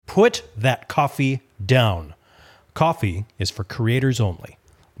Put that coffee down. Coffee is for creators only.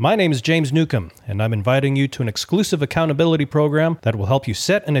 My name is James Newcomb, and I'm inviting you to an exclusive accountability program that will help you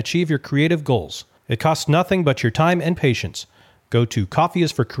set and achieve your creative goals. It costs nothing but your time and patience. Go to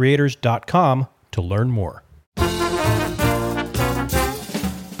coffeeisforcreators.com to learn more.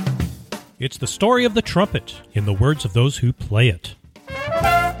 It's the story of the trumpet, in the words of those who play it.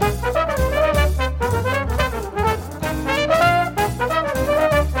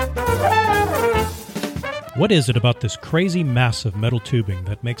 What is it about this crazy mass of metal tubing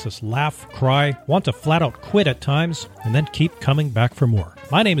that makes us laugh, cry, want to flat out quit at times, and then keep coming back for more?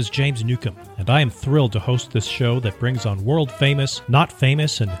 My name is James Newcomb, and I am thrilled to host this show that brings on world-famous, not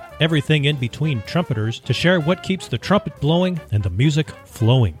famous, and everything in between trumpeters to share what keeps the trumpet blowing and the music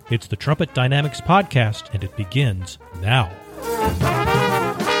flowing. It's the Trumpet Dynamics Podcast, and it begins now.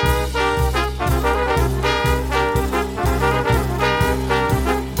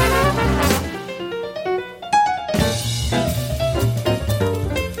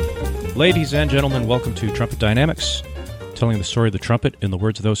 Ladies and gentlemen, welcome to Trumpet Dynamics, telling the story of the trumpet in the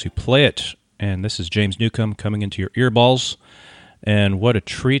words of those who play it. And this is James Newcomb coming into your earballs. And what a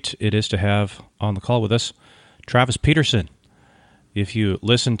treat it is to have on the call with us Travis Peterson. If you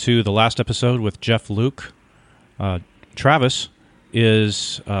listen to the last episode with Jeff Luke, Travis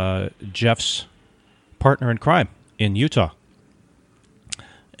is Jeff's partner in crime in Utah.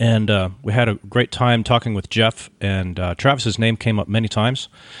 And we had a great time talking with Jeff, and Travis's name came up many times.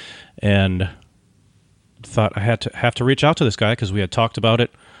 And thought I had to have to reach out to this guy because we had talked about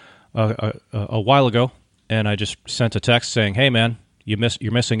it a while ago, and I just sent a text saying, "Hey, man, you're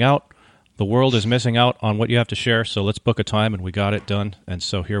missing out. The world is missing out on what you have to share. So let's book a time." And we got it done, and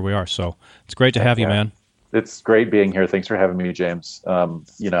so here we are. So it's great to have you, man. It's great being here. Thanks for having me, James.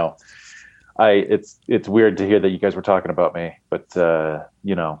 It's weird to hear that you guys were talking about me, but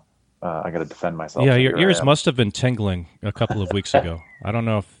I got to defend myself. Yeah, your ears must have been tingling a couple of weeks ago. I don't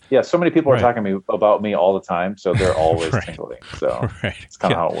know if... Yeah, so many people are talking about me all the time, so they're always tingling. So it's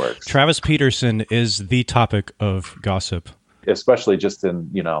kind of how it works. Travis Peterson is the topic of gossip. Especially just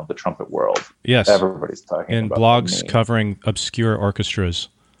in, the trumpet world. Yes. Everybody's talking in about blogs me. Covering obscure orchestras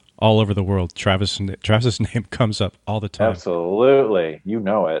all over the world. Travis's name comes up all the time. Absolutely. You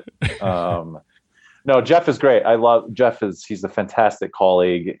know it. No, Jeff is great. I love Jeff. He's a fantastic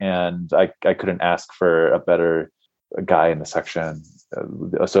colleague, and I couldn't ask for a better guy in the section.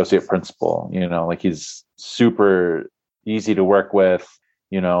 The associate principal, he's super easy to work with.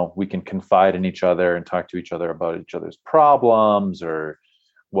 We can confide in each other and talk to each other about each other's problems or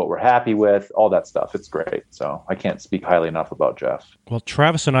what we're happy with, all that stuff. It's great. So I can't speak highly enough about Jeff. Well,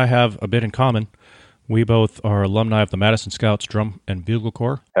 Travis and I have a bit in common. We both are alumni of the Madison Scouts Drum and Bugle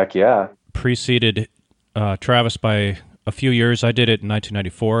Corps. Heck yeah. Preceded Travis by a few years. I did it in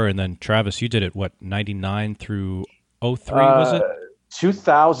 1994, and then Travis, you did it, 99 through 03, was it?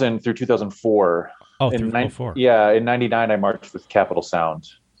 2000 through 2004. Oh, through 2004. Yeah, in 99, I marched with Capital Sound.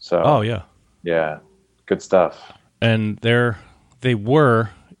 So. Oh, yeah. Yeah, good stuff. And they were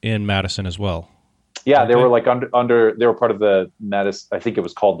in Madison as well. Yeah, they were like under. They were part of the Madison. I think it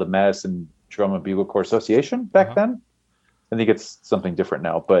was called the Madison Drum and Bugle Corps Association back then. I think it's something different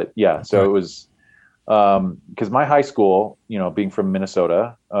now, but yeah. So it was because my high school, being from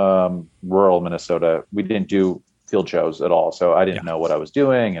Minnesota, rural Minnesota, we didn't do field shows at all. So I didn't know what I was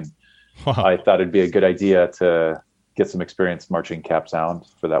doing, and I thought it'd be a good idea to get some experience marching Cap Sound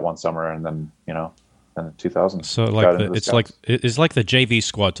for that one summer, and then in the 2000s. So it's like the JV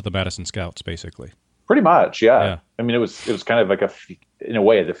squad to the Madison Scouts, basically. Pretty much, yeah. I mean, it was kind of like in a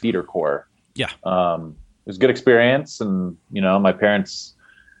way the feeder corps. Yeah. It was a good experience, and my parents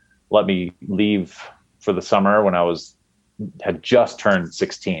let me leave for the summer when I had just turned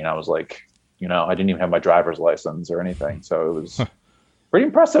 16. I was like, I didn't even have my driver's license or anything. So it was pretty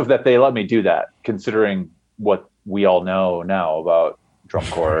impressive that they let me do that, considering what we all know now about drum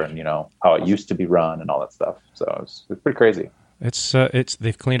corps and, how it used to be run and all that stuff. So it was pretty crazy.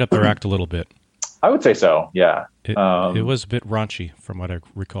 They've cleaned up their act a little bit. I would say so. Yeah. It was a bit raunchy from what I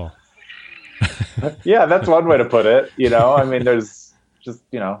recall. Yeah, that's one way to put it. I mean, there's just,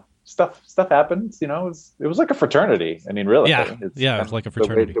 stuff happens, it was like a fraternity. I mean, really. Yeah. It's like a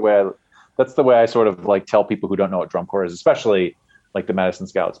fraternity. That's the way I sort of like tell people who don't know what drum corps is, especially like the Madison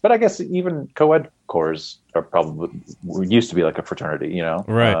Scouts. But I guess even co-ed corps are probably used to be like a fraternity,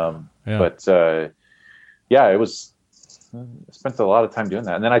 Right. But it was. I spent a lot of time doing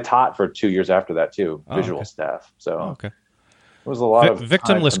that, and then I taught for 2 years after that too, visual staff. So it was a lot of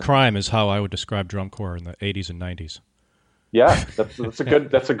victimless crime is how I would describe drum corps in the 80s and 90s. Yeah,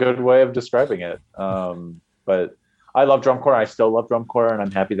 that's a good way of describing it. But I love drum corps. I still love drum corps, and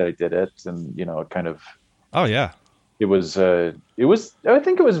I'm happy that I did it. And it kind of Oh yeah. I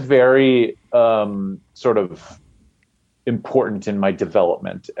think it was very sort of important in my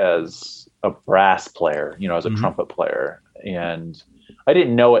development as a brass player, as a trumpet player. And I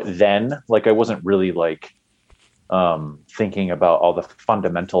didn't know it then. Like I wasn't really like thinking about all the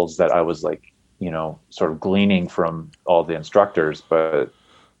fundamentals that I was like, sort of gleaning from all the instructors. But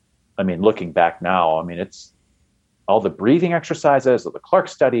I mean, looking back now, I mean, it's all the breathing exercises, the Clark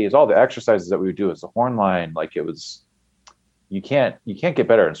studies, all the exercises that we would do as a horn line. Like it was, you can't get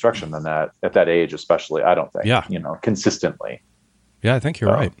better instruction than that at that age, especially. I don't think, consistently. Yeah, I think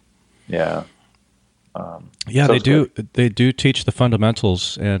you're right. Yeah. Yeah, so they do teach the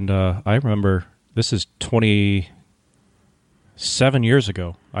fundamentals. And I remember this is 27 years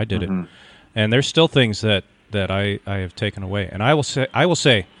ago. I did it. And there's still things that I have taken away. And I will say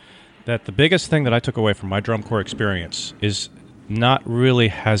that the biggest thing that I took away from my drum corps experience is not really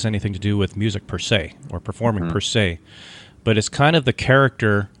has anything to do with music per se or performing per se, but it's kind of the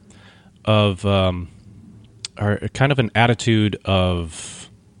character of, or kind of an attitude of,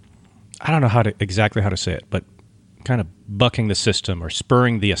 I don't know exactly how to say it, but kind of bucking the system or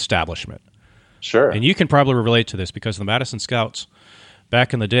spurring the establishment. Sure. And you can probably relate to this because the Madison Scouts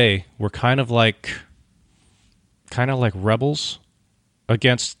back in the day were kind of like rebels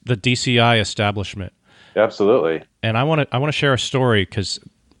against the DCI establishment. Absolutely. And I want to share a story because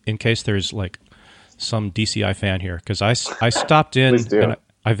in case there's like some DCI fan here, because I stopped in and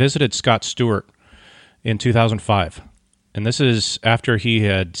I visited Scott Stewart in 2005. And this is after he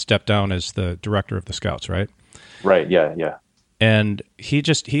had stepped down as the director of the Scouts, right? Right, yeah. And he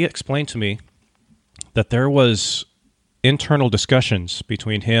explained to me that there was internal discussions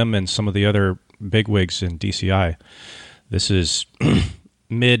between him and some of the other bigwigs in DCI. This is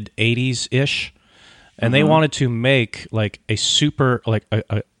mid 80s-ish. And they wanted to make like a super, like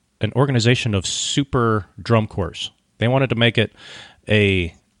an organization of super drum corps. They wanted to make it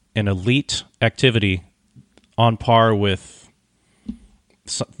an elite activity on par with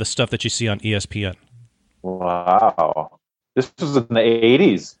the stuff that you see on ESPN. Wow. This was in the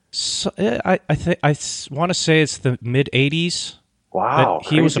 80s. So, I want to say it's the mid 80s. Wow.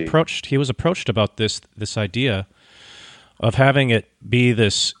 He was approached about this idea of having it be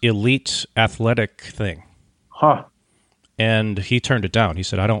this elite athletic thing. Huh. And he turned it down. He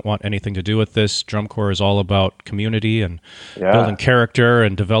said, I don't want anything to do with this. Drum corps is all about community and building character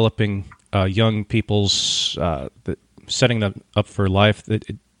and developing young people's, setting them up for life.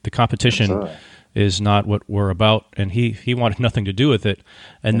 The competition is not what we're about. And he wanted nothing to do with it.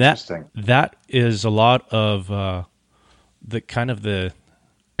 And that is a lot of the kind of the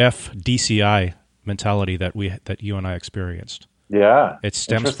FDCI mentality that you and I experienced. Yeah. It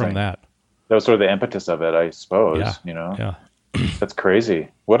stems from that. That was sort of the impetus of it, I suppose. Yeah. Yeah. That's crazy.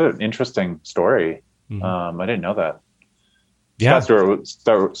 What an interesting story. I didn't know that. Yeah.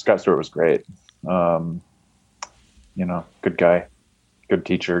 Scott Stewart was great. Good guy, good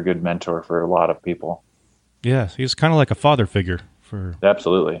teacher, good mentor for a lot of people. Yeah. He was kind of like a father figure for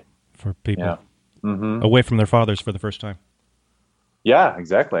people away from their fathers for the first time. Yeah,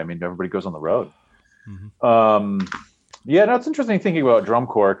 exactly. I mean, everybody goes on the road. It's interesting thinking about drum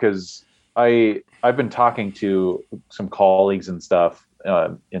corps because I've been talking to some colleagues and stuff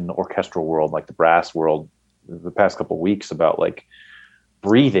in the orchestral world, like the brass world, the past couple of weeks about like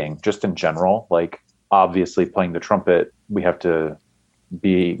breathing just in general. Like obviously playing the trumpet, we have to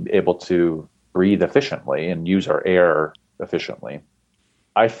be able to breathe efficiently and use our air efficiently.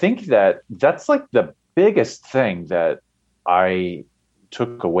 I think that's like the biggest thing that I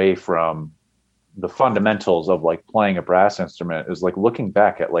took away from the fundamentals of like playing a brass instrument is like looking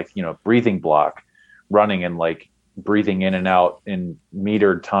back at like, breathing block, running and like breathing in and out in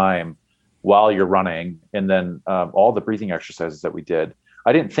metered time while you're running. And then all the breathing exercises that we did,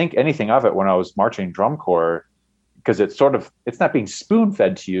 I didn't think anything of it when I was marching drum corps because it's not being spoon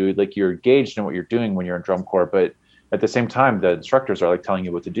fed to you. Like you're engaged in what you're doing when you're in drum corps, but at the same time, the instructors are like telling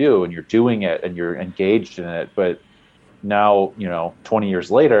you what to do and you're doing it and you're engaged in it. But now, 20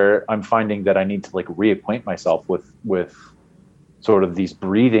 years later, I'm finding that I need to like reacquaint myself with sort of these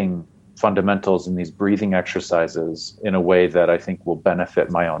breathing fundamentals and these breathing exercises in a way that I think will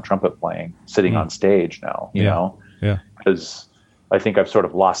benefit my own trumpet playing sitting on stage now, you know? Yeah. Because I think I've sort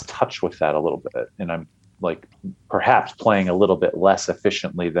of lost touch with that a little bit. And I'm like perhaps playing a little bit less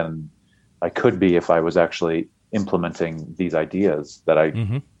efficiently than I could be if I was actually implementing these ideas that I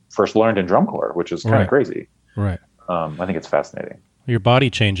first learned in drum corps, which is kind of crazy. Right. I think it's fascinating. Your body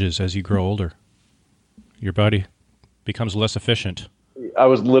changes as you grow older. Your body becomes less efficient. I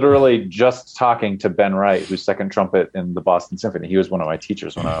was literally just talking to Ben Wright, who's second trumpet in the Boston Symphony. He was one of my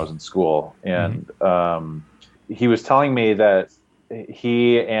teachers when I was in school, and he was telling me that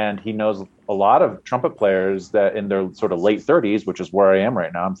he knows a lot of trumpet players that in their sort of late 30s, which is where I am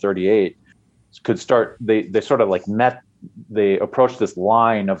right now. I'm 38. Could start. They sort of like they approached this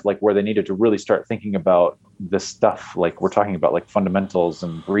line of like where they needed to really start thinking about this stuff. Like we're talking about like fundamentals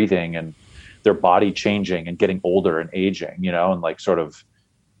and breathing and their body changing and getting older and aging, and like sort of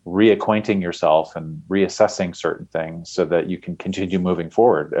reacquainting yourself and reassessing certain things so that you can continue moving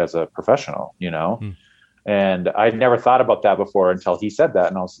forward as a professional, And I'd never thought about that before until he said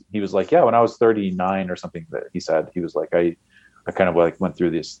that. And he was like, yeah, when I was 39 or something, that he said, he was like, I kind of like went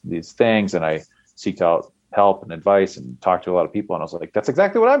through these things and I seeked out help and advice and talked to a lot of people. And I was like, that's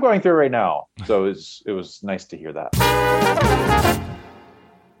exactly what I'm going through right now. So it was nice to hear that.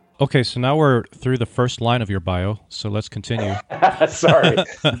 Okay, so now we're through the first line of your bio, so let's continue.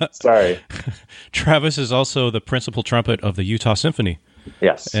 Sorry. Travis is also the principal trumpet of the Utah Symphony.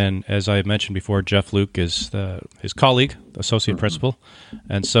 Yes. And as I mentioned before, Jeff Luke is his colleague, associate principal.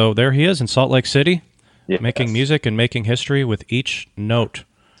 And so there he is in Salt Lake City, making music and making history with each note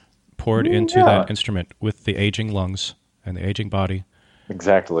poured into that instrument with the aging lungs and the aging body.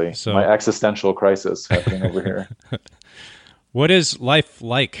 Exactly. So, my existential crisis happening over here. What is life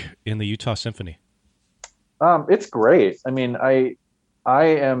like in the Utah Symphony? It's great. I mean, I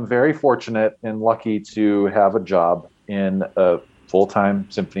am very fortunate and lucky to have a job in a full-time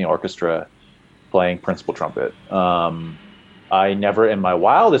symphony orchestra playing principal trumpet. I never in my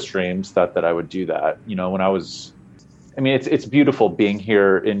wildest dreams thought that I would do that. It's beautiful being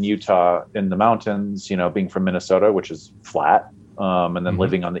here in Utah in the mountains, being from Minnesota, which is flat, and then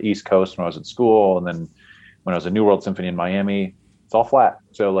living on the East Coast when I was in school, and then when I was at New World Symphony in Miami, it's all flat.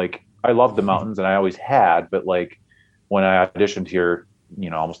 So like, I love the mountains and I always had, but like when I auditioned here,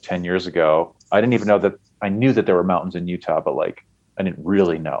 almost 10 years ago, I didn't even know that I knew that there were mountains in Utah, but like, I didn't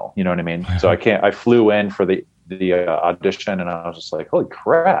really know, you know what I mean? So I flew in for the audition and I was just like, holy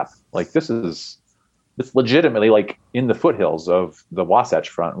crap. Like it's legitimately like in the foothills of the Wasatch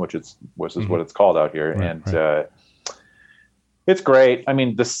Front, which is what it's called out here. Right. It's great. I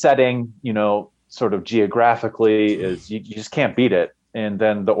mean, the setting, sort of geographically is you just can't beat it. And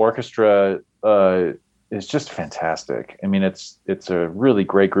then the orchestra is just fantastic. I mean, it's a really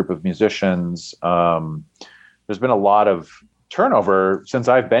great group of musicians. There's been a lot of turnover since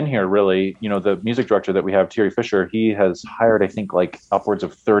I've been here, really. The music director that we have, Thierry Fisher, he has hired, I think, like upwards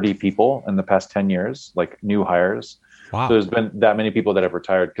of 30 people in the past 10 years, like new hires. Wow. So there's been that many people that have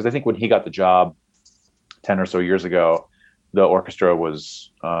retired. Because I think when he got the job 10 or so years ago, the orchestra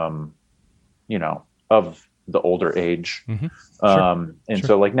was, of the older age.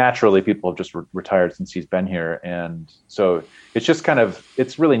 So like naturally people have just retired since he's been here. And so it's just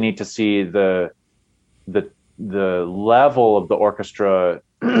it's really neat to see the level of the orchestra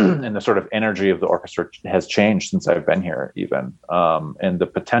and the sort of energy of the orchestra has changed since I've been here even. And the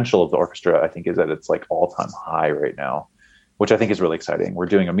potential of the orchestra, I think, is at its like all-time high right now, which I think is really exciting. We're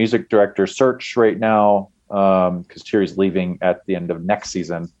doing a music director search right now because Thierry's leaving at the end of next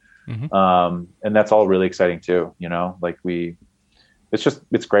season. And that's all really exciting too,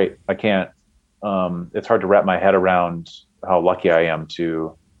 it's great. I can't, it's hard to wrap my head around how lucky I am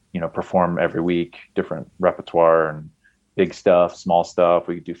to, perform every week, different repertoire and big stuff, small stuff.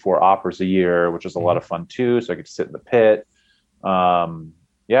 We could do 4 operas a year, which is a lot of fun too. So I get to sit in the pit. I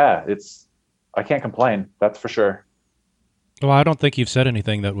can't complain. That's for sure. Well, I don't think you've said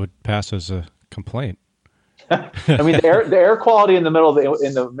anything that would pass as a complaint. I mean, the air quality in the middle of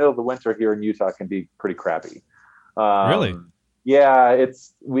the winter here in Utah can be pretty crappy. Really? Yeah,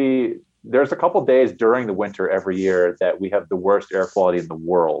 there's a couple days during the winter every year that we have the worst air quality in the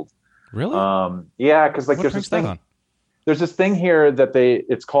world. Really? Yeah, because like there's this thing here that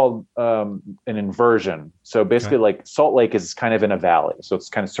it's called an inversion. So basically, like Salt Lake is kind of in a valley, so it's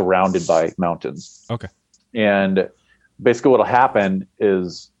kind of surrounded by mountains. Okay. And basically, what'll happen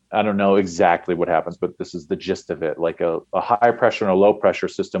is, I don't know exactly what happens, but this is the gist of it. Like a high pressure and a low pressure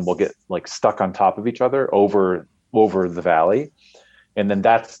system will get like stuck on top of each other over the valley. And then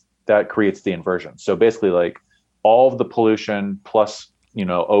that creates the inversion. So basically like all of the pollution plus,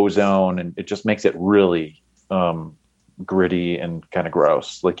 ozone, and it just makes it really gritty and kind of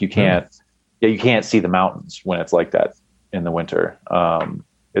gross. Like you can't see the mountains when it's like that in the winter.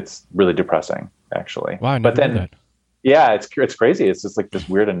 It's really depressing actually. Wow, I never knew that. Yeah, it's crazy. It's just like this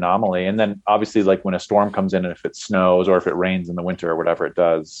weird anomaly. And then obviously like when a storm comes in and if it snows or if it rains in the winter or whatever it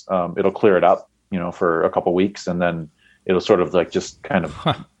does, it'll clear it up, for a couple weeks. And then it'll sort of like just kind of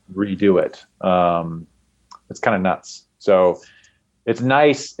redo it. It's kind of nuts. So It's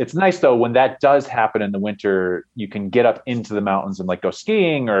nice. It's nice though when that does happen in the winter. You can get up into the mountains and like go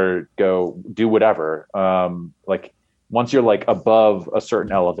skiing or go do whatever. Like once you're like above a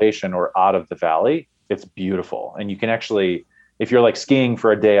certain elevation or out of the valley, it's beautiful, and you can actually, if you're like skiing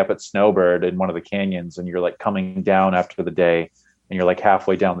for a day up at Snowbird in one of the canyons, and you're like coming down after the day, and you're like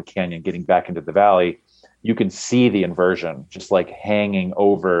halfway down the canyon, getting back into the valley, you can see the inversion just like hanging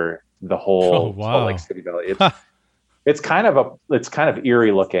over the Oh, whole Salt wow. Lake City Valley. It's kind of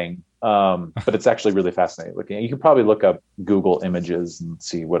eerie looking, but it's actually really fascinating looking. You can probably look up Google Images and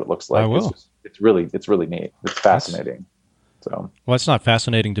see what it looks like. I will. It's really neat. It's fascinating. So Well, it's not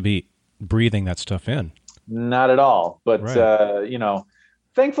fascinating to be breathing that stuff in. not at all, but Right.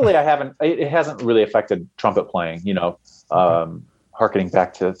 thankfully I haven't. It hasn't really affected trumpet playing. Okay. Harkening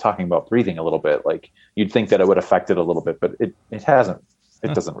back to talking about breathing a little bit, like you'd think that it would affect it a little bit, but it hasn't. It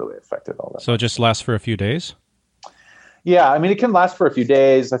Huh. doesn't really affect it all that. So it just lasts for a few days? Yeah, I mean, it can last for a few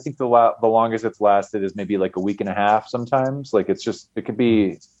days. I think the longest it's lasted is maybe like a week and a half. Sometimes, like it could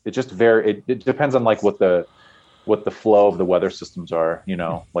be. It just it depends on like what the flow of the weather systems are.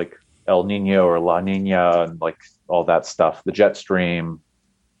 Like El Nino or La Nina and like all that stuff. The jet stream.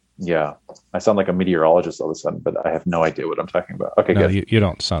 Yeah, I sound like a meteorologist all of a sudden, but I have no idea what I'm talking about. Okay, No, good. you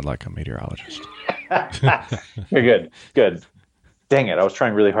don't sound like a meteorologist. You're good. Good. Dang it, I was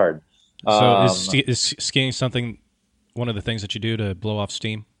trying really hard. So Um, is skiing something, one of the things that you do to blow off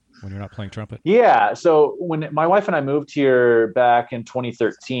steam when you're not playing trumpet? Yeah. So when my wife and I moved here back in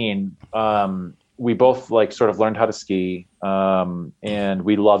 2013, we both like sort of learned how to ski, and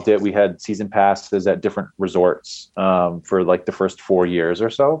we loved it. We had season passes at different resorts for like the first 4 years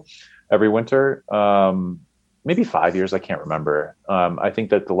or so, every winter. Maybe 5 years, I can't remember. I think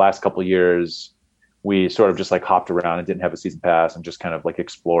that the last couple of years we sort of just like hopped around and didn't have a season pass and just kind of like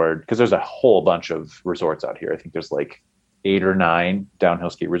explored because there's a whole bunch of resorts out here. I think there's like 8 or 9 downhill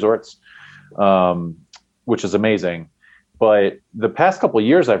ski resorts, um, which is amazing. But the past couple of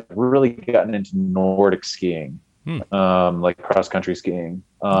years, I've really gotten into Nordic skiing, Hmm. like cross country skiing.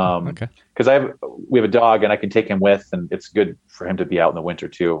 Okay. Because we have a dog and I can take him with, and it's good for him to be out in the winter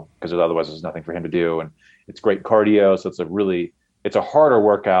too, because otherwise there's nothing for him to do, and it's great cardio. So it's a harder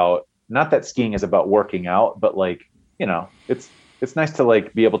workout. Not that skiing is about working out, but like it's nice to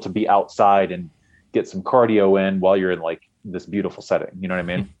like be able to be outside and get some cardio in while you're in like this beautiful setting. You know what I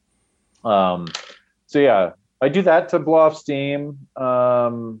mean? So yeah, I do that to blow off steam.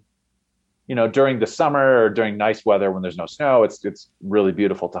 During the summer or during nice weather when there's no snow, it's really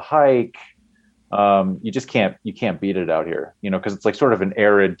beautiful to hike. You can't beat it out here, because it's like sort of an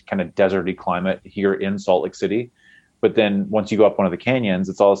arid kind of deserty climate here in Salt Lake City. But then once you go up one of the canyons,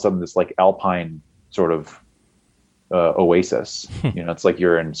 it's all of a sudden this like alpine sort of oasis. It's like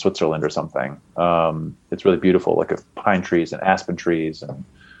you're in Switzerland or something. It's really beautiful, like pine trees and aspen trees and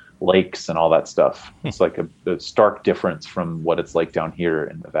lakes and all that stuff. It's like a stark difference from what it's like down here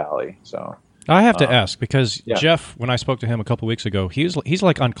in the valley. So I have to ask because yeah. Jeff, when I spoke to him a couple weeks ago, he's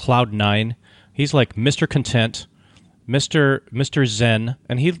like on cloud nine. He's like Mr. Content, Mr. Zen,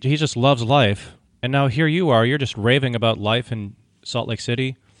 and he just loves life. And now here you are, you're just raving about life in Salt Lake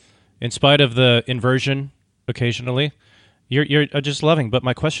City, in spite of the inversion occasionally. You're just loving. But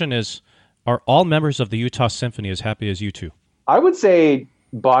my question is, are all members of the Utah Symphony as happy as you two? I would say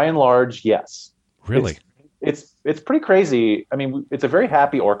by and large, yes. Really? It's pretty crazy. I mean, it's a very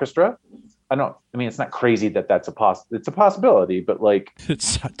happy orchestra. It's not crazy it's a possibility, but like,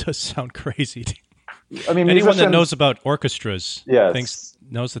 It does sound crazy. I mean, Anyone that knows about orchestras yes.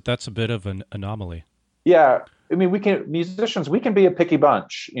 knows that that's a bit of an anomaly. Yeah. I mean, musicians, we can be a picky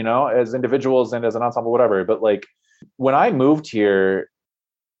bunch, as individuals and as an ensemble, whatever. But like when I moved here,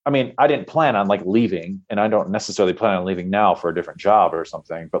 I mean, I didn't plan on like leaving, and I don't necessarily plan on leaving now for a different job or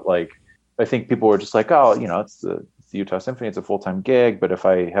something. But like, I think people were just like, oh, it's the Utah Symphony, it's a full-time gig. But if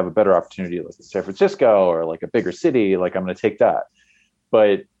I have a better opportunity like in San Francisco or like a bigger city, like I'm going to take that.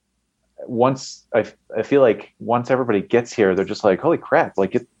 But I feel like once everybody gets here, they're just like, holy crap,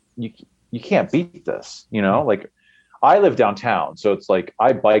 like you can't beat this, like I live downtown. So it's like,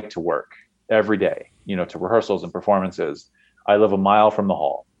 I bike to work every day, to rehearsals and performances. I live a mile from the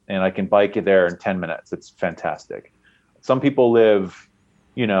hall and I can bike it there in 10 minutes. It's fantastic. Some people live,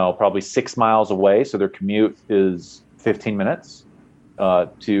 probably 6 miles away. So their commute is 15 minutes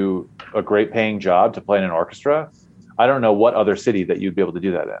to a great paying job to play in an orchestra. I don't know what other city that you'd be able to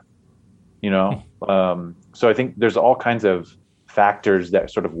do that in. So I think there's all kinds of factors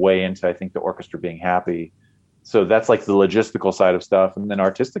that sort of weigh into, I think, the orchestra being happy. So that's like the logistical side of stuff. And then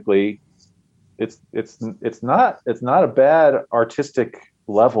artistically, it's not a bad artistic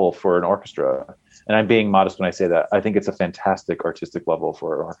level for an orchestra. And I'm being modest when I say that. I think it's a fantastic artistic level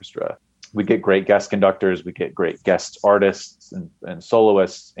for an orchestra. We get great guest conductors, we get great guest artists and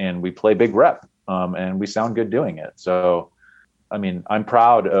soloists, and we play big rep, and we sound good doing it. So, I mean, I'm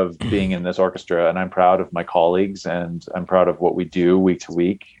proud of being in this orchestra, and I'm proud of my colleagues, and I'm proud of what we do week to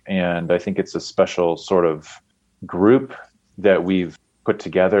week. And I think it's a special sort of group that we've put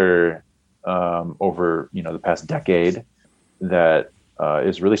together over, the past decade that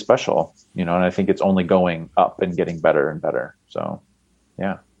is really special, and I think it's only going up and getting better and better. So,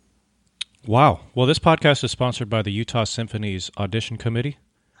 yeah. Wow. Well, this podcast is sponsored by the Utah Symphony's audition committee.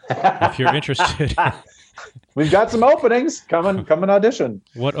 If you're interested, we've got some openings. Come and audition.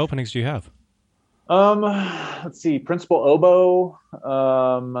 What openings do you have? Let's see. Principal oboe,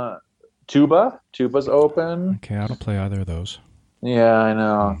 tuba's open. Okay, I don't play either of those. Yeah, I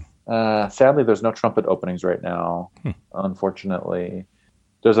know. Sadly, there's no trumpet openings right now. Unfortunately,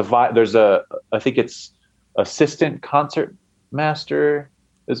 there's I think it's assistant concert master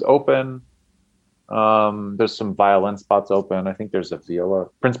is open. There's some violin spots open. I think there's a viola.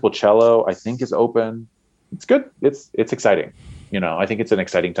 Principal cello, I think, is open. It's good. It's exciting. I think it's an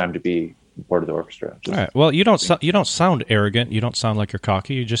exciting time to be part of the orchestra. All right. Well, you don't sound arrogant. You don't sound like you're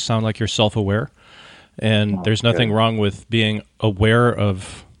cocky. You just sound like you're self-aware. And there's nothing wrong with being aware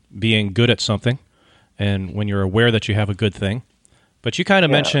of being good at something, and when you're aware that you have a good thing. But you kind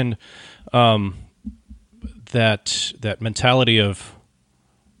of mentioned that mentality of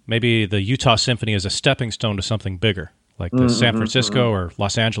maybe the Utah Symphony is a stepping stone to something bigger, like the San Francisco or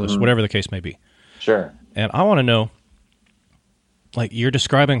Los Angeles, whatever the case may be. Sure. And I want to know, like, you're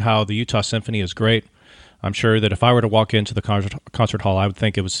describing how the Utah Symphony is great. I'm sure that if I were to walk into the concert hall, I would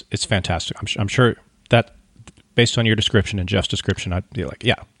think it's fantastic. I'm sure that based on your description and Jeff's description, I'd be like,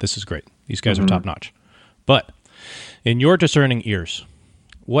 yeah, this is great. These guys are top notch. But in your discerning ears,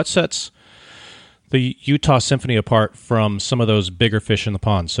 what sets the Utah Symphony apart from some of those bigger fish in the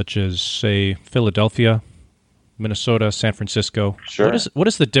pond, such as, say, Philadelphia, Minnesota, San Francisco? Sure. What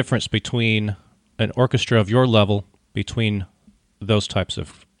is the difference between an orchestra of your level between those types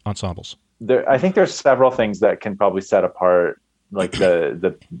of ensembles? I think there's several things that can probably set apart, like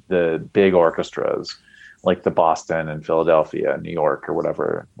the big orchestras, like the Boston and Philadelphia, New York, or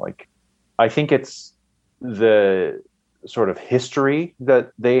whatever. Like, I think it's the sort of history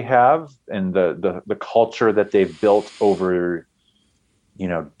that they have and the culture that they've built over,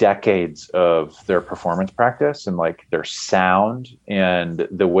 decades of their performance practice, and like their sound and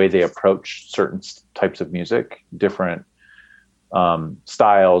the way they approach certain types of music, different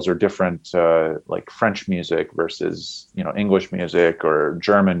styles, or different like French music versus English music or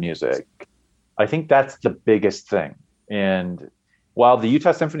German music. I think that's the biggest thing. And while the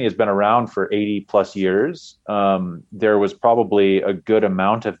Utah Symphony has been around for 80 plus years, there was probably a good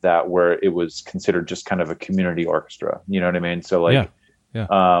amount of that where it was considered just kind of a community orchestra. You know what I mean? So like,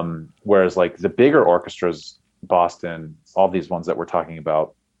 whereas like the bigger orchestras, Boston, all these ones that we're talking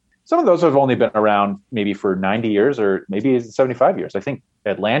about, some of those have only been around maybe for 90 years or maybe 75 years. I think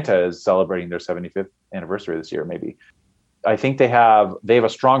Atlanta is celebrating their 75th anniversary this year, maybe. I think they have a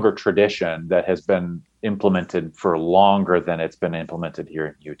stronger tradition that has been implemented for longer than it's been implemented here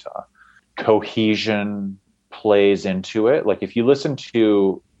in Utah. Cohesion plays into it. Like, if you listen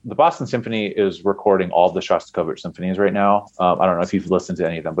to the Boston Symphony is recording all the Shostakovich symphonies right now. I don't know if you've listened to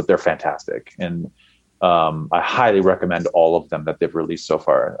any of them, but they're fantastic. And I highly recommend all of them that they've released so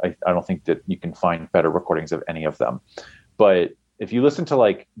far. I don't think that you can find better recordings of any of them. But if you listen to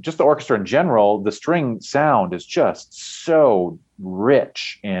like just the orchestra in general, the string sound is just so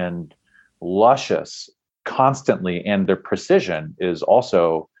rich and luscious constantly, and their precision is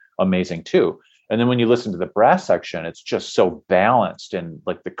also amazing too. And then when you listen to the brass section, it's just so balanced, and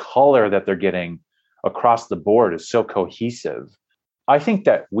like the color that they're getting across the board is so cohesive. I think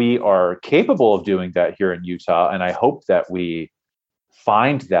that we are capable of doing that here in Utah, and I hope that we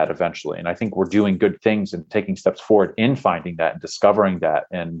find that eventually. And I think we're doing good things and taking steps forward in finding that and discovering that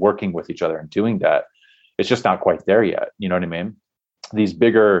and working with each other and doing that. It's just not quite there yet. You know what I mean? These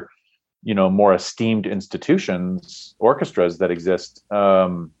bigger, more esteemed institutions, orchestras that exist,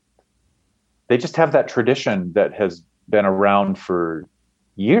 they just have that tradition that has been around for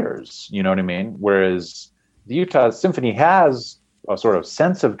years. You know what I mean? Whereas the Utah Symphony has a sort of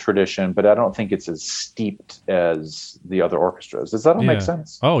sense of tradition, but I don't think it's as steeped as the other orchestras. Does that all make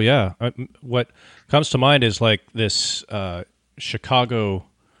sense? Oh, yeah. What comes to mind is like this Chicago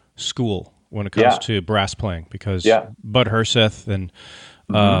school when it comes to brass playing, because Bud Herseth and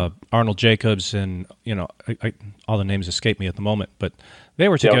Arnold Jacobs and, all the names escape me at the moment, but they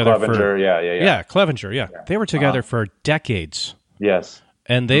were together Clevenger, Clevenger, They were together for decades. Yes.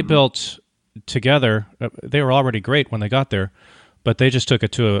 and they built together. They were already great when they got there, but they just took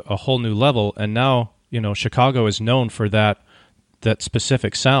it to a whole new level. And now, Chicago is known for that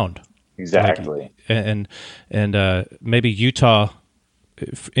specific sound. Exactly. And maybe Utah,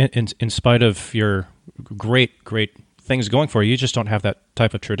 in spite of your great things going for you, you just don't have that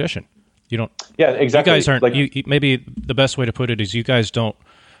type of tradition. You don't. Yeah, exactly. You guys aren't. Maybe the best way to put it is you guys don't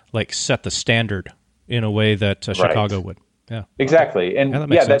set the standard in a way that Chicago would. Yeah. Exactly. And that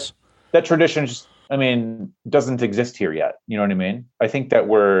makes sense. That tradition just, doesn't exist here yet. You know what I mean? I think that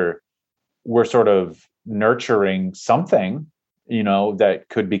we're sort of nurturing something, that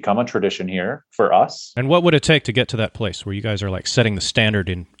could become a tradition here for us. And what would it take to get to that place where you guys are setting the standard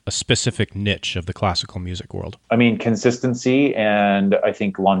in a specific niche of the classical music world? Consistency, and I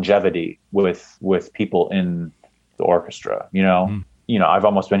think longevity with people in the orchestra. I've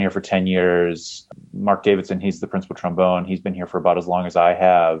almost been here for 10 years. Mark Davidson, he's the principal trombone. He's been here for about as long as I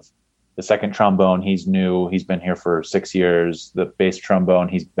have. The second trombone, he's new. He's been here for 6 years. The bass trombone,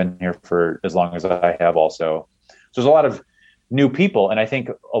 he's been here for as long as I have also. So there's a lot of new people. And I think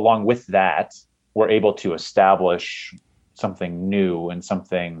along with that, we're able to establish something new and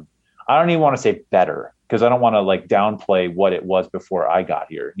something, I don't even want to say better, because I don't want to downplay what it was before I got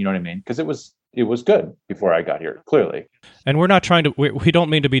here. You know what I mean? Because it was good before I got here, clearly. And we're not trying to, we don't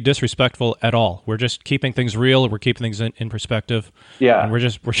mean to be disrespectful at all. We're just keeping things real. We're keeping things in perspective. Yeah. And we're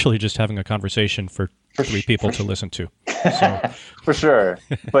really just having a conversation for three people to listen to. So. For sure.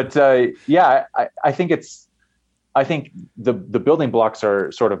 But I think the building blocks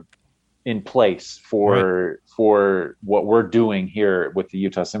are sort of in place for what we're doing here with the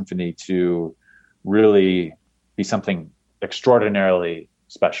Utah Symphony to really be something extraordinarily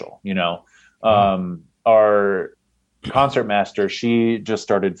special. Our concertmaster, she just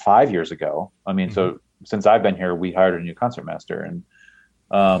started 5 years ago. So since I've been here, we hired a new concertmaster,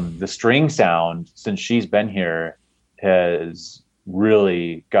 and the string sound since she's been here has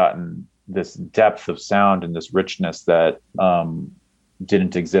really gotten this depth of sound and this richness that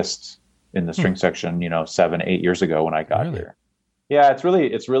didn't exist in the string section, 7-8 years ago when I got here. Yeah, it's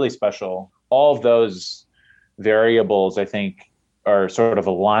really special. All of those variables, I think, are sort of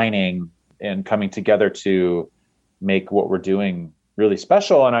aligning and coming together to make what we're doing really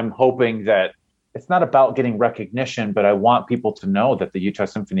special. And I'm hoping that it's not about getting recognition, but I want people to know that the Utah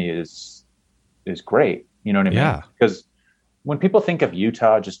Symphony is great. You know what I mean? Yeah. Because when people think of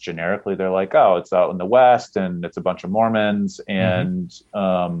Utah just generically, they're like, oh, it's out in the West and it's a bunch of Mormons, and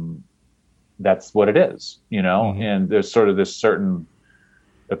that's what it is, and there's sort of this certain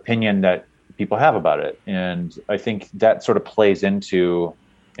opinion that people have about it. And I think that sort of plays into,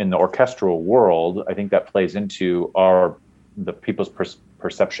 in the orchestral world, I think that plays into the people's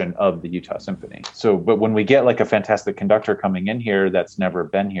perception of the Utah Symphony. So, but when we get a fantastic conductor coming in here that's never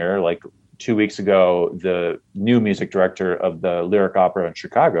been here, 2 weeks ago, the new music director of the Lyric Opera in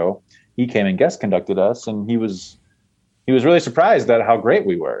Chicago, he came and guest conducted us, and he was really surprised at how great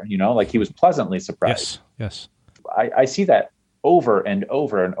we were. He was pleasantly surprised. Yes. I see that over and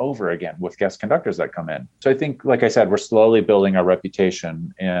over and over again with guest conductors that come in. So I think, like I said, we're slowly building our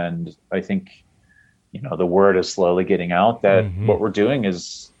reputation, and I think, the word is slowly getting out that what we're doing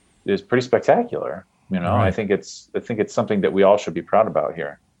is pretty spectacular. Right. I think it's something that we all should be proud about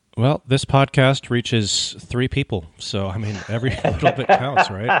here. Well, this podcast reaches 3 people, so every little bit counts,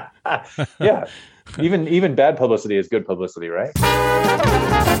 right? Yeah, even bad publicity is good publicity, right?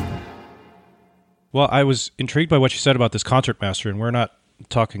 Well, I was intrigued by what you said about this concertmaster, and we're not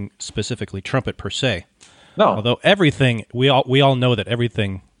talking specifically trumpet per se. No, although everything we all know that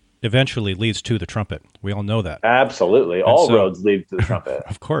everything eventually leads to the trumpet. We all know that. Absolutely, all roads lead to the trumpet,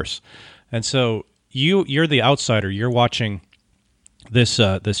 of course. And so you're the outsider. You're watching this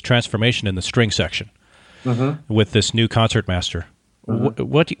transformation in the string section with this new concertmaster.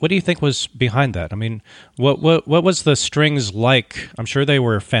 What do you think was behind that? What was the strings like? I'm sure they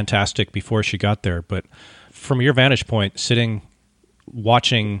were fantastic before she got there, but from your vantage point,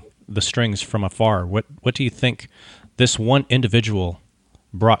 watching the strings from afar, what do you think this one individual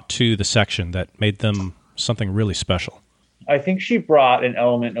brought to the section that made them something really special? I think she brought an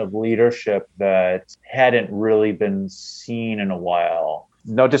element of leadership that hadn't really been seen in a while.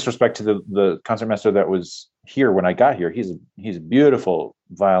 No disrespect to the concertmaster that was here when I got here. He's a beautiful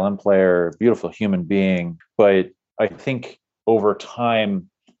violin player, beautiful human being. But I think over time,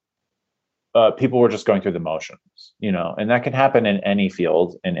 people were just going through the motions, and that can happen in any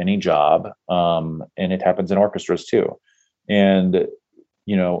field, in any job. And it happens in orchestras too. And,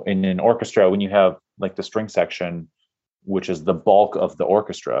 in an orchestra, when you have the string section, which is the bulk of the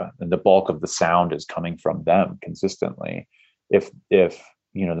orchestra and the bulk of the sound is coming from them consistently. If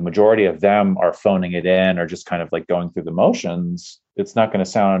the majority of them are phoning it in or just kind of like going through the motions, it's not going to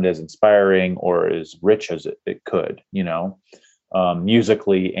sound as inspiring or as rich as it could,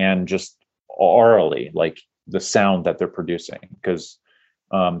 musically and just orally, like the sound that they're producing, because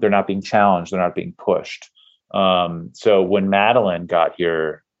they're not being challenged, they're not being pushed. So when Madeline got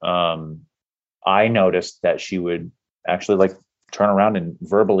here, I noticed that she would actually like turn around and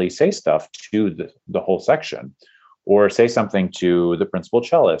verbally say stuff to the whole section, or say something to the principal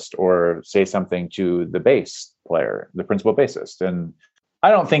cellist, or say something to the bass player, the principal bassist. And I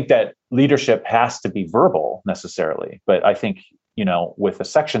don't think that leadership has to be verbal necessarily, but I think, with a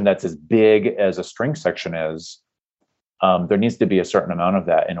section that's as big as a string section is, there needs to be a certain amount of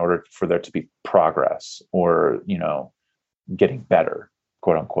that in order for there to be progress or, getting better,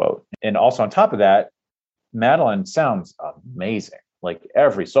 quote unquote. And also on top of that, Madeline sounds amazing. Like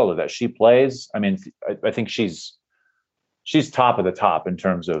every solo that she plays, I mean, I think she's top of the top in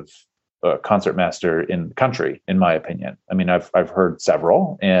terms of concert master in the country, in my opinion. I mean, I've heard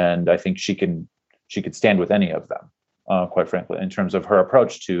several, and I think she could stand with any of them, quite frankly, in terms of her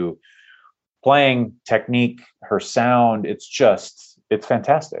approach to playing, technique, her sound. It's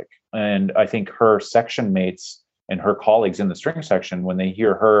fantastic. And I think her section mates and her colleagues in the string section, when they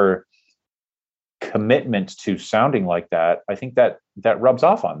hear her commitment to sounding like that, I think that rubs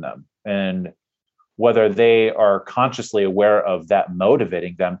off on them. And whether they are consciously aware of that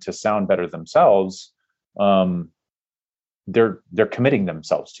motivating them to sound better themselves, they're committing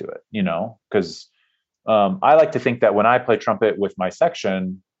themselves to it, because I like to think that when I play trumpet with my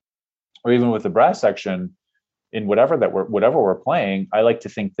section, or even with the brass section, in whatever we're playing, I like to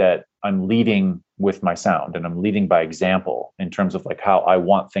think that I'm leading with my sound, and I'm leading by example in terms of like how I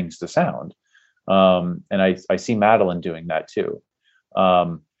want things to sound. And I see Madeline doing that too.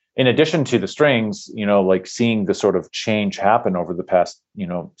 In addition to the strings, like seeing the sort of change happen over the past,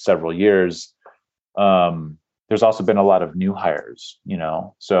 several years, there's also been a lot of new hires,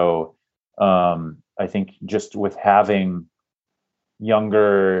 so I think just with having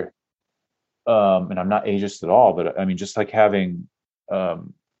younger, and I'm not ageist at all, but I mean, just like having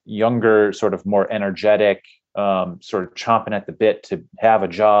younger, sort of more energetic, sort of chomping at the bit to have a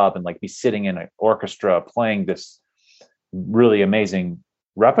job and like be sitting in an orchestra playing this really amazing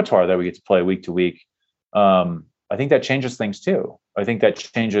repertoire that we get to play week to week. I think that changes things too. I think that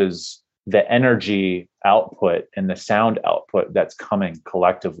changes the energy output and the sound output that's coming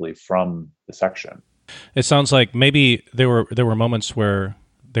collectively from the section. It sounds like maybe there were moments where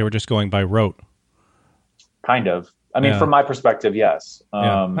they were just going by rote. Kind of. I mean, from my perspective, yes.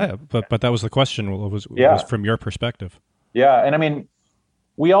 But that was the question. Was from your perspective. Yeah, and I mean,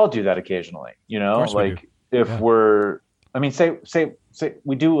 we all do that occasionally. Like if we're, I mean, say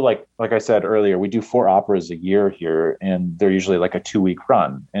we do like I said earlier, we do 4 operas a year here, and they're usually like a 2-week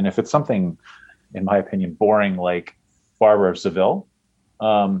run. And if it's something, in my opinion, boring like Barber of Seville,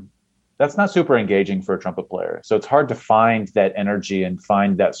 that's not super engaging for a trumpet player. So it's hard to find that energy and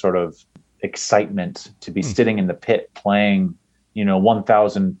find that sort of excitement to be sitting in the pit playing,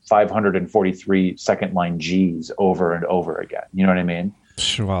 1,543 second line G's over and over again. You know what I mean?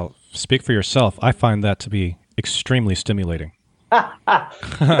 Well, speak for yourself. I find that to be extremely stimulating.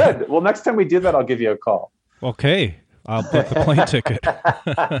 Good. Well, next time we do that, I'll give you a call. Okay. I'll book the plane ticket.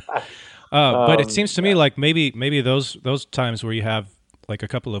 But it seems to me like maybe those times where you have like a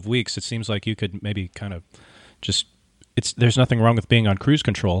couple of weeks, it seems like you could maybe kind of just, there's nothing wrong with being on cruise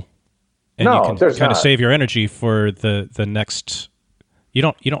control. And you can kind of save your energy for the next. You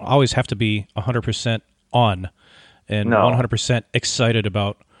don't always have to be 100% on and 100% excited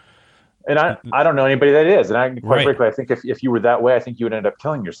about. And I don't know anybody that is. And quite frankly, I think if you were that way, I think you would end up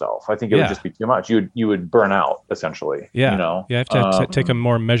killing yourself. I think it would just be too much. You would burn out essentially. Yeah. You have to take a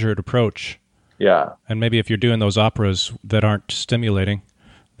more measured approach. Yeah. And maybe if you're doing those operas that aren't stimulating,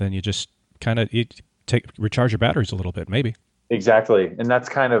 then you just kind of recharge your batteries a little bit, maybe. Exactly. And that's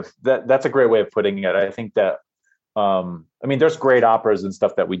kind of that's a great way of putting it. I think that I mean, there's great operas and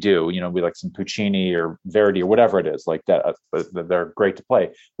stuff that we do, we like some Puccini or Verdi or whatever it is like that. They're great to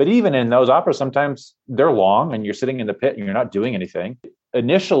play. But even in those operas, sometimes they're long and you're sitting in the pit and you're not doing anything.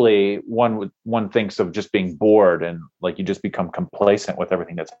 Initially, one thinks of just being bored and like you just become complacent with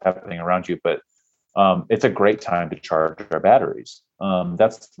everything that's happening around you. But it's a great time to charge our batteries.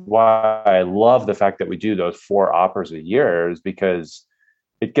 That's why I love the fact that we do those 4 operas a year, is because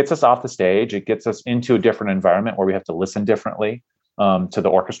it gets us off the stage. It gets us into a different environment where we have to listen differently to the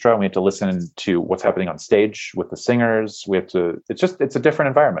orchestra. And we have to listen to what's happening on stage with the singers. It's a different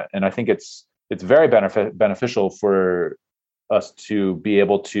environment. And I think it's very beneficial for us to be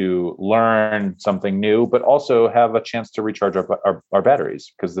able to learn something new, but also have a chance to recharge our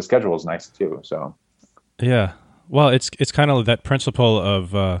batteries, because the schedule is nice too. So Yeah. Well, it's kind of that principle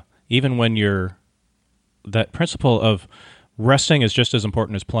of even when you're that principle of resting is just as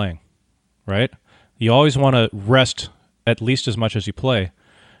important as playing, right? You always want to rest at least as much as you play,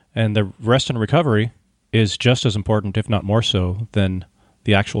 and the rest and recovery is just as important, if not more so, than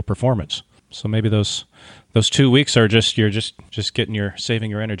the actual performance. So maybe those 2 weeks are you're just getting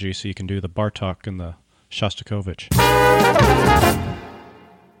saving your energy so you can do the Bartok and the Shostakovich.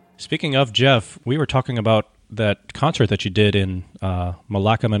 Speaking of Jeff, we were talking about that concert that you did in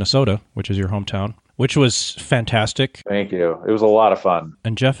Malacca, Minnesota, which is your hometown, which was fantastic. Thank you. It was a lot of fun.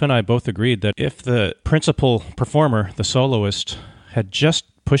 And Jeff and I both agreed that if the principal performer, the soloist, had just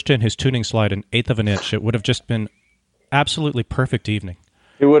pushed in his tuning slide an eighth of an inch, it would have just been absolutely perfect evening.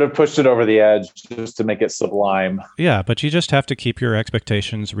 He would have pushed it over the edge just to make it sublime. Yeah, but you just have to keep your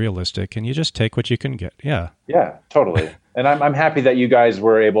expectations realistic, and you just take what you can get. Yeah. Yeah, totally. And I'm happy that you guys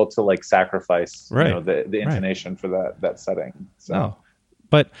were able to like sacrifice the intonation for that setting. So. No.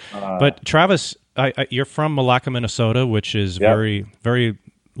 But Travis, you're from Malacca, Minnesota, which is very, very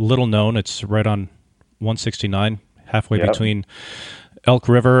little known. It's right on 169, halfway between Elk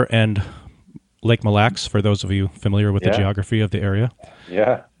River and Lake Mille Lacs, for those of you familiar with the geography of the area.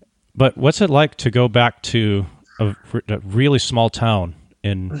 Yeah. But what's it like to go back to a really small town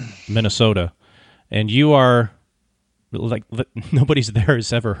in Minnesota, and you are like, nobody's there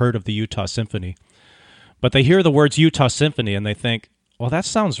has ever heard of the Utah Symphony, but they hear the words Utah Symphony and they think, well, that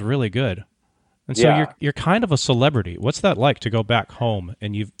sounds really good. And so you're kind of a celebrity. What's that like to go back home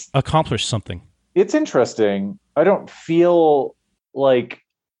and you've accomplished something? It's interesting. I don't feel like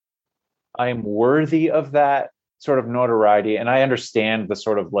I'm worthy of that sort of notoriety. And I understand the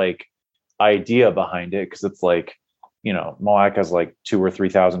sort of like idea behind it, because it's like, Malacca is like 2,000 or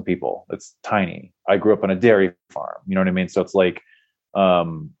 3,000 people. It's tiny. I grew up on a dairy farm. You know what I mean? So it's like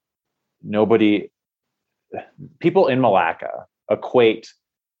people in Malacca equate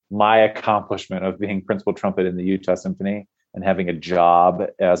my accomplishment of being principal trumpet in the Utah Symphony and having a job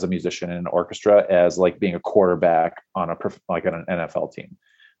as a musician in an orchestra as like being a quarterback on an NFL team.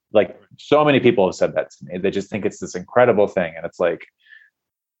 Like, so many people have said that to me. They just think it's this incredible thing. And it's like,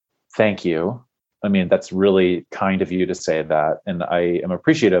 thank you. I mean, that's really kind of you to say that. And I am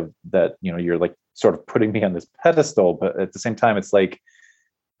appreciative that, you're like sort of putting me on this pedestal, but at the same time, it's like,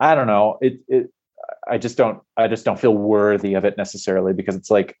 I don't know. I just don't feel worthy of it necessarily, because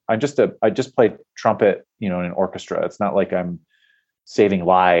it's like, I just play trumpet, in an orchestra. It's not like I'm saving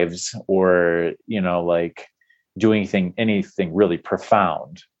lives or, like doing anything really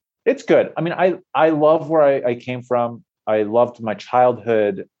profound. It's good. I mean, I love where I came from. I loved my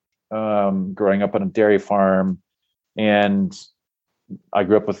childhood, growing up on a dairy farm, and I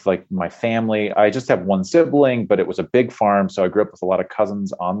grew up with like my family. I just have one sibling, but it was a big farm. So I grew up with a lot of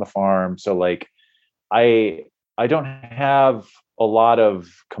cousins on the farm. So like, I don't have a lot of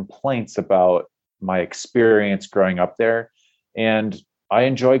complaints about my experience growing up there. And I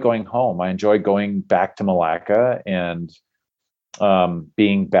enjoy going home. I enjoy going back to Malacca and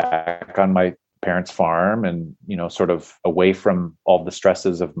being back on my parents' farm and, sort of away from all the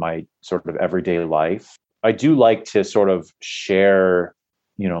stresses of my sort of everyday life. I do like to sort of share,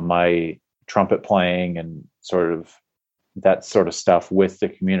 my trumpet playing and sort of that sort of stuff with the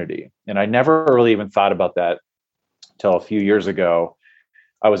community. And I never really even thought about that till a few years ago.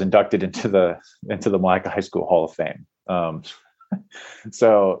 I was inducted into the Malacca High School Hall of Fame.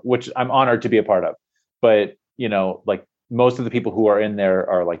 So, which I'm honored to be a part of, but, like most of the people who are in there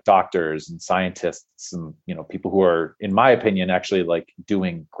are like doctors and scientists and, people who are, in my opinion, actually like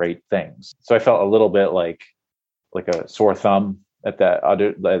doing great things. So I felt a little bit like a sore thumb at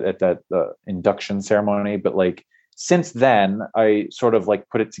that induction ceremony. But like, since then, I sort of like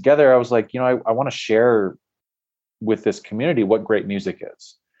put it together. I was like, I want to share with this community what great music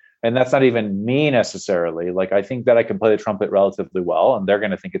is. And that's not even me necessarily. Like, I think that I can play the trumpet relatively well, and they're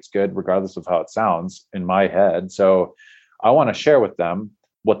going to think it's good regardless of how it sounds in my head. So I want to share with them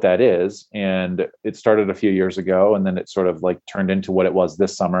what that is. And it started a few years ago, and then it sort of like turned into what it was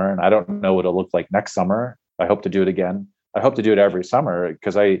this summer. And I don't know what it'll look like next summer. I hope to do it again. I hope to do it every summer,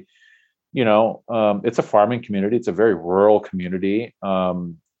 because it's a farming community. It's a very rural community.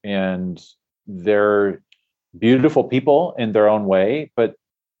 And they're beautiful people in their own way, but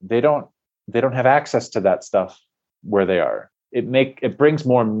they don't have access to that stuff where they are. It brings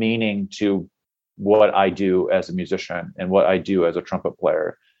more meaning to what I do as a musician and what I do as a trumpet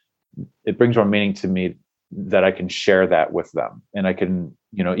player. It brings more meaning to me that I can share that with them, and I can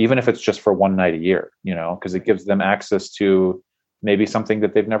even if it's just for one night a year, because it gives them access to maybe something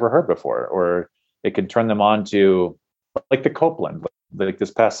that they've never heard before, or it could turn them on to like the Copeland. Like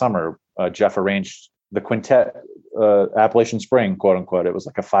this past summer, Jeff arranged the quintet, Appalachian Spring, quote unquote. It was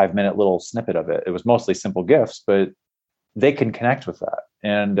like a 5-minute little snippet of it. It was mostly simple gifts, but they can connect with that.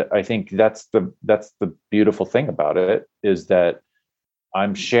 And I think that's the beautiful thing about it, is that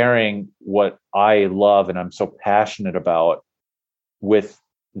I'm sharing what I love and I'm so passionate about with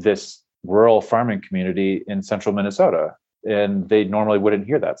this rural farming community in central Minnesota. And they normally wouldn't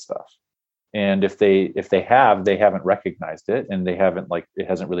hear that stuff. And if they haven't recognized it, and they haven't, it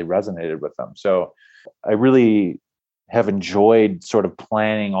hasn't really resonated with them. So I really have enjoyed sort of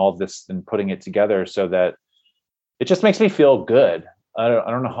planning all this and putting it together, so that it just makes me feel good. I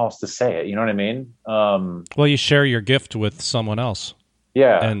don't know how else to say it. You know what I mean? Well, you share your gift with someone else.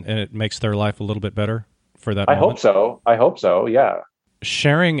 Yeah. And it makes their life a little bit better for that I moment. hope so. Yeah.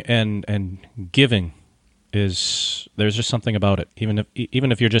 Sharing and giving there's just something about it, even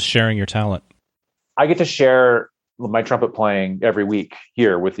if you're just sharing your talent. I get to share my trumpet playing every week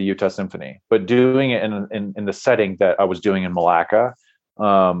here with the Utah Symphony, but doing it in the setting that I was doing in Malacca,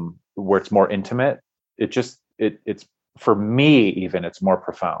 where it's more intimate, it's for me, even, it's more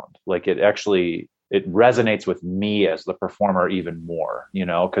profound. Like it resonates with me as the performer even more,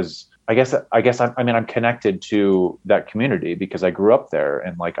 because I guess I'm connected to that community because I grew up there,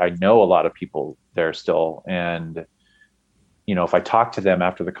 and I know a lot of people there still. And, if I talk to them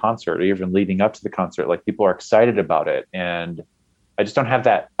after the concert, or even leading up to the concert, people are excited about it. And I just don't have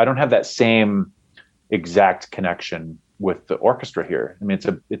that same exact connection with the orchestra here. I mean,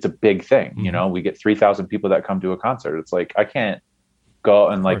 it's a big thing. Mm-hmm. We get 3,000 people that come to a concert. It's I can't go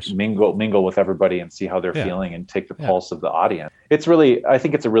and mingle with everybody and see how they're feeling and take the pulse of the audience. I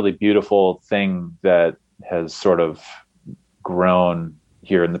think it's a really beautiful thing that has sort of grown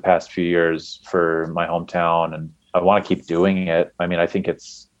here in the past few years for my hometown, and I want to keep doing it. I mean, I think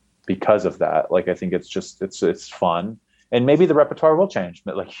it's because of that. I think it's fun, and maybe the repertoire will change.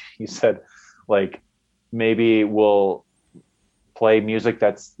 But like you said, maybe we'll play music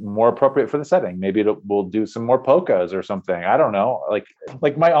that's more appropriate for the setting. Maybe we'll do some more polkas or something. I don't know.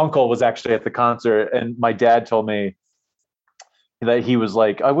 Like my uncle was actually at the concert, and my dad told me that he was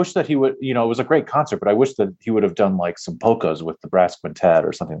I wish that he would, it was a great concert, but I wish that he would have done some polkas with the brass quintet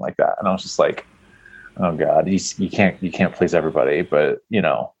or something like that. And I was just oh God, you can't please everybody, but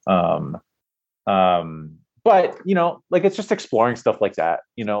it's just exploring stuff like that.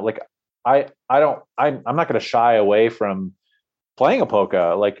 I'm not going to shy away from playing a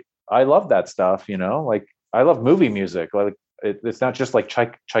polka. I love that stuff. I love movie music. It's not just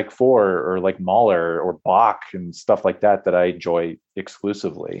Tchaik 4 or Mahler or Bach and stuff like that I enjoy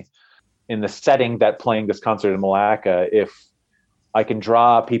exclusively. In the setting that playing this concert in Malacca, if I can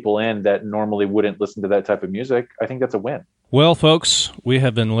draw people in that normally wouldn't listen to that type of music, I think that's a win. Well, folks, we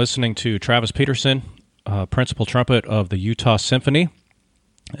have been listening to Travis Peterson, principal trumpet of the Utah Symphony,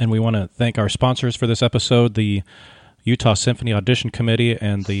 and we want to thank our sponsors for this episode, the Utah Symphony Audition Committee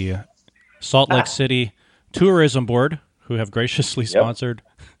and the Salt Lake City Tourism Board, who have graciously sponsored.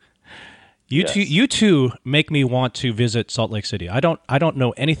 You two make me want to visit Salt Lake City. I don't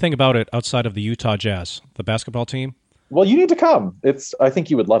know anything about it outside of the Utah Jazz, the basketball team. Well, you need to come. I think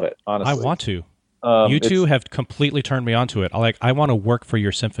you would love it, honestly. I want to. You two have completely turned me onto it. I want to work for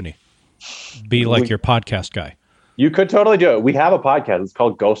your symphony. Be your podcast guy. You could totally do it. We have a podcast. It's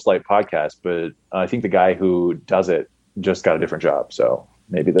called Ghostlight Podcast, but I think the guy who does it just got a different job, so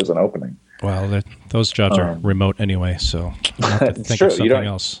maybe there's an opening. Well, those jobs are remote anyway, so I'll have to think of something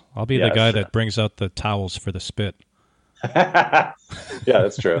else. I'll be the guy that brings out the towels for the spit. Yeah,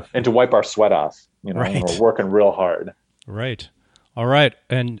 that's true. And to wipe our sweat off. Right. We're working real hard. Right. All right.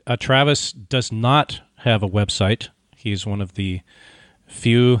 And Travis does not have a website. He's one of the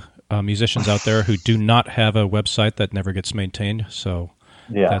few musicians out there who do not have a website that never gets maintained. So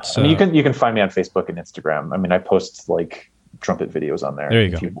that's, you can find me on Facebook and Instagram. I mean, I post trumpet videos on there. There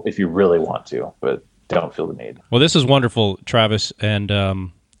you go. If you really want to, but don't feel the need. Well, this is wonderful, Travis, and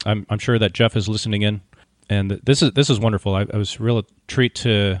I'm sure that Jeff is listening in, and this is wonderful. I was a real treat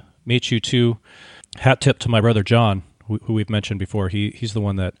to meet you two. Hat tip to my brother John, who we've mentioned before. He's the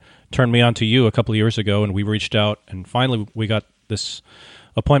one that turned me on to you a couple of years ago, and we reached out, and finally we got this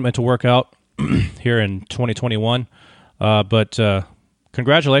appointment to work out here in 2021. But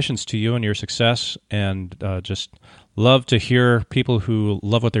congratulations to you and your success, and just love to hear people who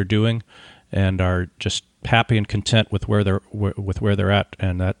love what they're doing and are just happy and content with where they're at,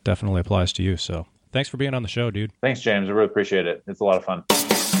 and that definitely applies to you. So thanks for being on the show, dude. Thanks, James. I really appreciate it. It's a lot of fun.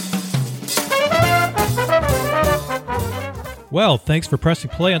 Well, thanks for pressing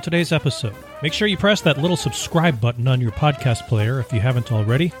play on today's episode. Make sure you press that little subscribe button on your podcast player if you haven't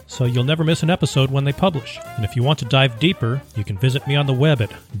already, so you'll never miss an episode when they publish. And if you want to dive deeper, you can visit me on the web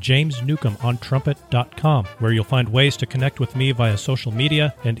at jamesnewcombontrumpet.com, where you'll find ways to connect with me via social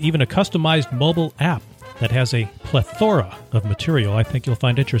media and even a customized mobile app that has a plethora of material I think you'll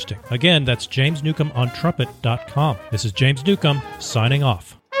find interesting. Again, that's jamesnewcombontrumpet.com. This is James Newcomb, signing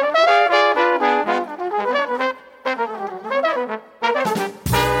off.